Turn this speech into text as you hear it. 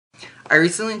I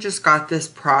recently just got this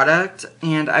product,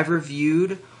 and I've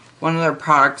reviewed one of their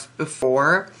products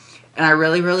before, and I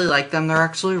really like them. They're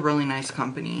actually a really nice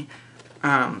company.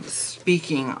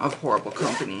 Speaking of horrible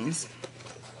companies.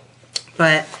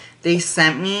 But they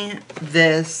sent me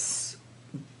this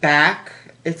back.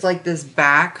 It's like this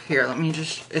back. Here, let me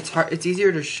just, it's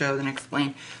easier to show than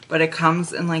explain. But it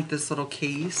comes in like this little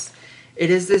case. It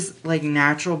is this like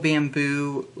natural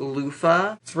bamboo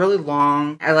loofah. It's really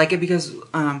long. I like it because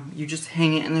you just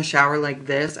hang it in the shower like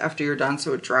this after you're done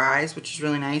so it dries, which is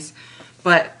really nice.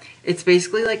 But it's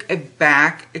basically like a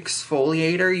back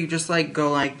exfoliator. You just like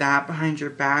go like that behind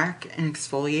your back and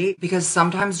exfoliate. Because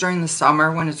sometimes during the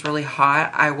summer when it's really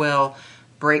hot, I will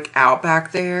break out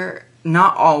back there.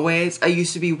 Not always. I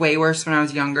used to be way worse when I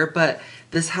was younger, but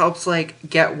this helps like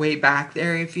get way back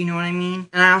there, if you know what I mean.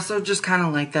 And I also just kind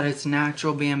of like that it's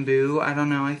natural bamboo. I don't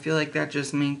know. I feel like that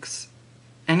just makes,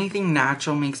 anything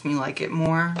natural makes me like it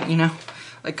more, you know?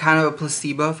 Like kind of a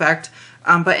placebo effect.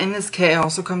 But in this kit, it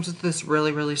also comes with this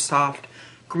really soft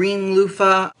green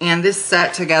loofah. And this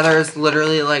set together is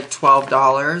literally like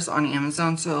 $12 on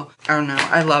Amazon. So, I don't know.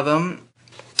 I love them.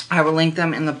 I will link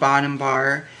them in the bottom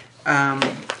bar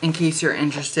in case you're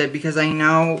interested. Because I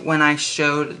know when I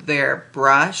showed their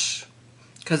brush,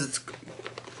 because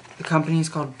the company is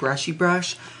called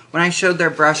Brusybrush. When I showed their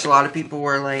brush, a lot of people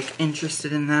were like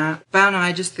interested in that. But I don't know,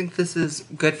 I just think this is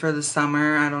good for the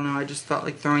summer. I don't know, I just felt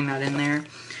like throwing that in there.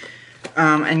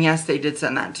 And yes, they did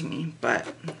send that to me, but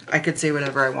I could say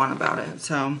whatever I want about it.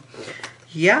 So,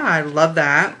 yeah, I love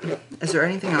that. Is there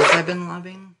anything else I've been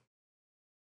loving?